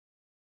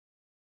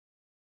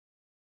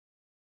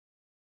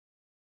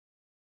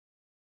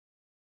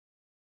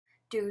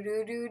Do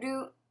do do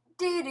do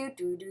do do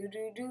do do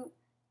do do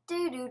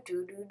do do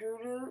do do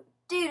do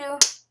do do.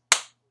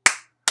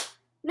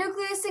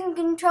 Nucleus in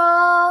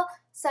control.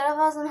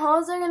 Cytoplasm and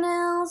holds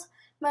organelles.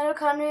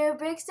 Mitochondria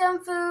breaks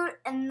down food,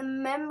 and the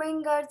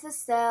membrane guards the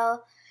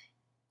cell.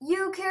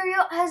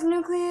 Eukaryote has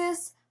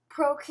nucleus.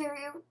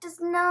 Prokaryote does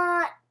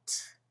not.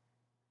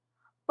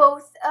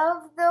 Both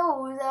of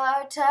those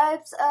are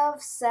types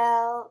of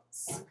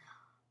cells.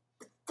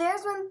 But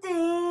there's one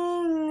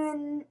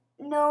thing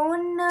no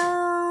one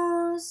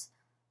knows.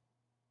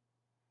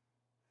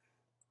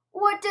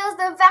 What does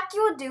the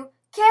vacuole do?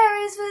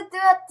 Carries food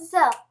throughout the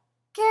cell.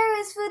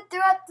 Carries food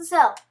throughout the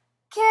cell.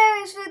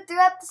 Carries food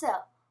throughout the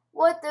cell.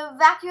 What the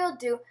vacuole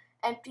do?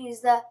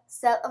 Empties the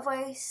cell of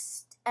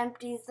waste.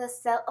 Empties the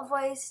cell of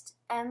waste.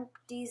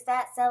 Empties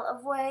that cell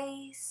of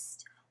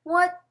waste.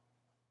 What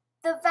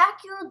the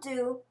vacuole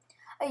do?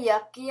 A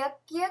yuck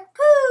yuck yuck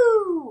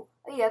poo.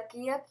 A yuck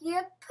yuck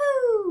yuck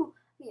poo.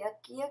 A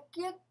yuck yuck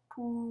yuck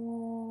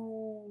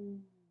poo.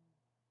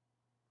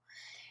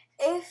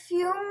 If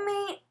you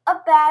meet a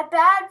bad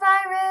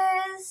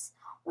virus,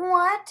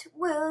 what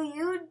will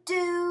you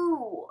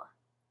do?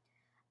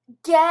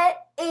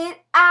 Get it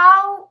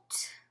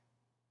out.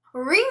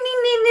 Ring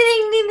ding ding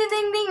ding ding ding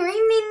ding ding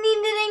ring ding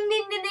ding ding